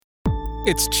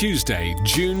It's Tuesday,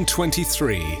 June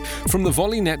 23. From the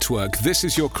Volley Network, this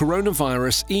is your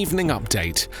Coronavirus Evening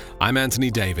Update. I'm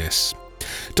Anthony Davis.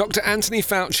 Dr. Anthony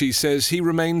Fauci says he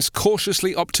remains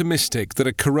cautiously optimistic that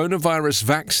a coronavirus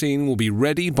vaccine will be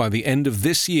ready by the end of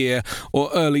this year or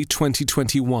early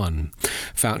 2021.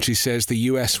 Fauci says the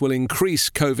US will increase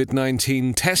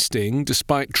COVID-19 testing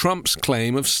despite Trump's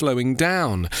claim of slowing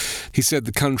down. He said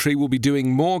the country will be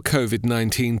doing more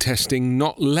COVID-19 testing,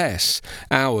 not less,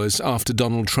 hours after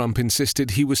Donald Trump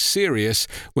insisted he was serious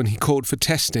when he called for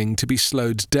testing to be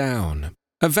slowed down.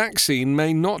 A vaccine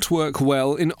may not work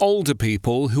well in older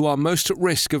people who are most at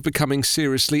risk of becoming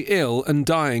seriously ill and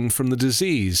dying from the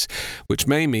disease, which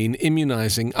may mean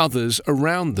immunizing others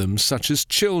around them, such as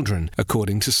children,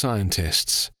 according to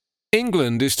scientists.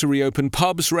 England is to reopen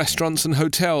pubs, restaurants and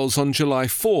hotels on July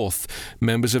 4th.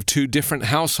 Members of two different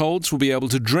households will be able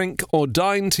to drink or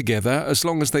dine together as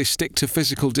long as they stick to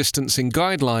physical distancing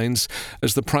guidelines,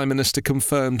 as the Prime Minister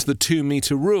confirmed the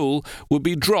 2-metre rule will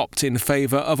be dropped in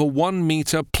favour of a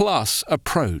 1-metre plus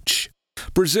approach.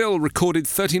 Brazil recorded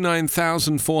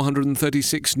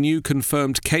 39,436 new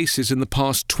confirmed cases in the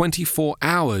past 24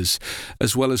 hours,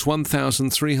 as well as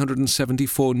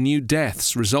 1,374 new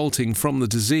deaths resulting from the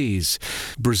disease.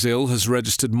 Brazil has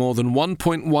registered more than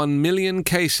 1.1 million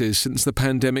cases since the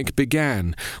pandemic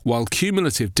began, while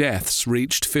cumulative deaths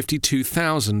reached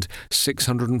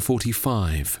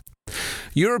 52,645.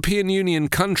 European Union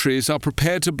countries are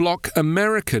prepared to block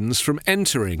Americans from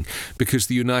entering because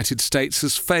the United States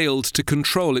has failed to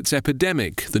control its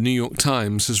epidemic, the New York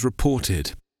Times has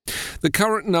reported. The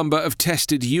current number of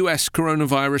tested US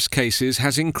coronavirus cases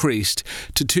has increased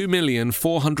to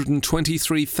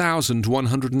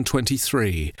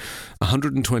 2,423,123.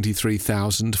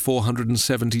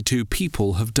 123,472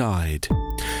 people have died.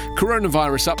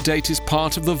 Coronavirus Update is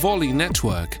part of the Volley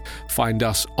Network. Find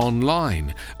us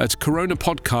online at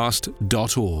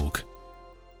coronapodcast.org.